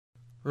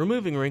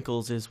Removing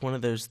wrinkles is one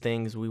of those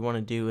things we want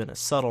to do in a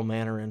subtle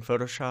manner in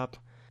Photoshop.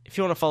 If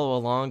you want to follow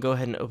along, go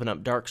ahead and open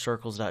up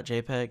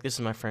darkcircles.jpg. This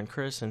is my friend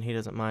Chris, and he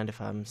doesn't mind if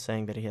I'm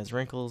saying that he has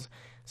wrinkles.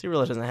 So he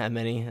really doesn't have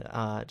many,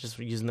 just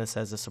using this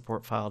as a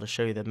support file to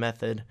show you the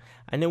method.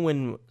 I know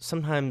when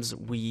sometimes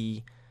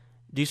we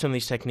do some of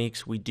these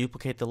techniques, we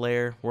duplicate the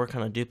layer, work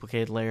on a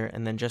duplicated layer,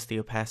 and then adjust the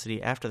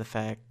opacity after the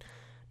fact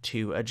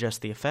to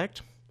adjust the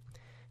effect.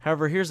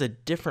 However, here's a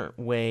different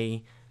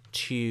way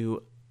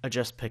to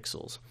adjust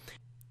pixels.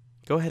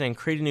 Go ahead and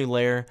create a new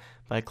layer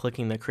by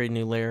clicking the Create a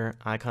New Layer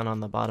icon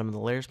on the bottom of the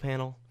Layers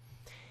panel,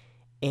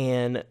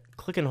 and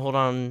click and hold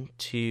on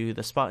to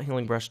the Spot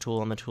Healing Brush tool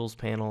on the Tools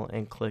panel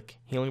and click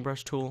Healing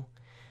Brush tool.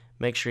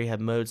 Make sure you have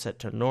mode set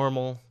to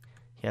normal,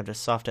 you have the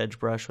soft edge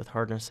brush with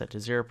hardness set to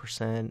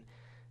 0%,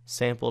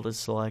 sampled is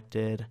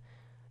selected,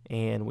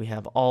 and we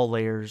have all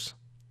layers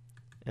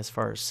as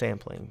far as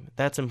sampling.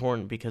 That's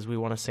important because we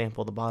want to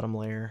sample the bottom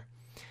layer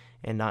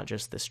and not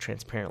just this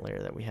transparent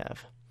layer that we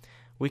have.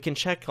 We can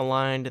check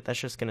aligned, that's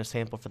just going to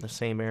sample for the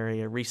same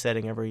area,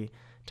 resetting every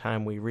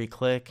time we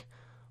re-click.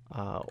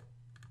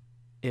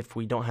 If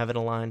we don't have it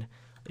aligned,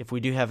 if we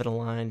do have it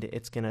aligned,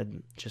 it's going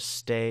to just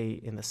stay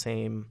in the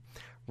same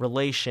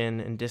relation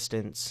and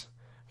distance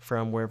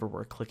from wherever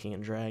we're clicking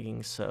and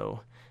dragging. So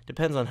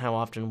depends on how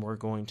often we're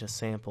going to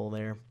sample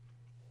there.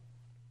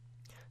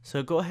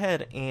 So go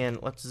ahead and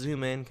let's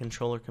zoom in,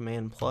 Controller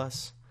Command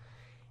plus,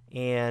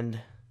 and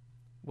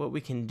what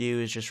we can do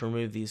is just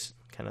remove these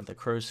kind of the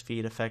crow's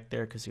feet effect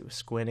there because he was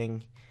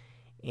squinting,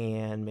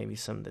 and maybe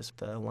some of this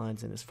the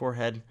lines in his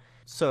forehead.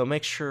 So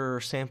make sure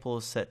sample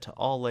is set to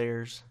all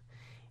layers,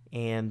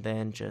 and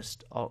then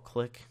just alt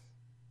click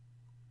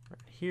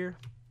right here,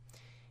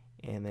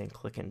 and then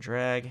click and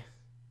drag, and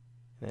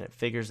then it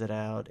figures it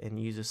out and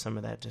uses some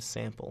of that to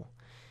sample.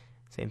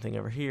 Same thing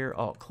over here,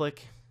 alt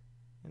click,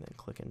 and then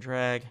click and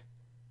drag,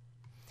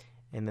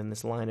 and then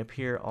this line up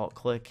here, alt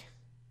click,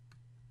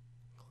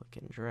 click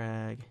and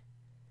drag.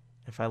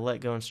 If I let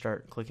go and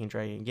start clicking and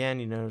dragging again,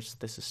 you notice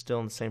this is still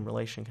in the same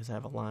relation because I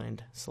have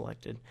aligned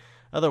selected.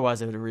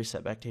 Otherwise, I would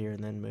reset back to here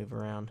and then move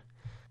around.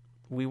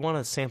 We want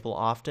to sample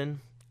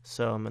often,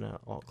 so I'm going to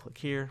alt click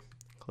here,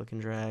 click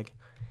and drag,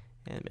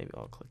 and maybe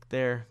alt click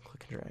there,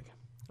 click and drag.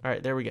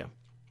 Alright, there we go.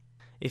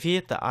 If you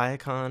hit the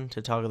icon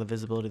to toggle the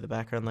visibility of the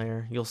background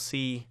layer, you'll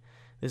see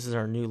this is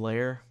our new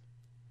layer,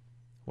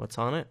 what's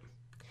on it.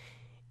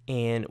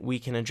 And we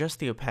can adjust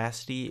the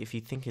opacity if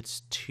you think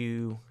it's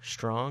too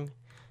strong.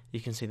 You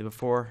can see the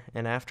before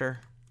and after.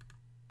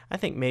 I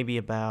think maybe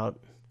about,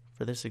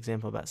 for this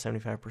example, about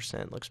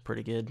 75% looks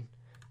pretty good.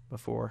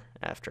 Before,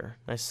 after.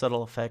 Nice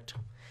subtle effect.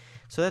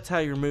 So that's how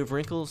you remove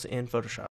wrinkles in Photoshop.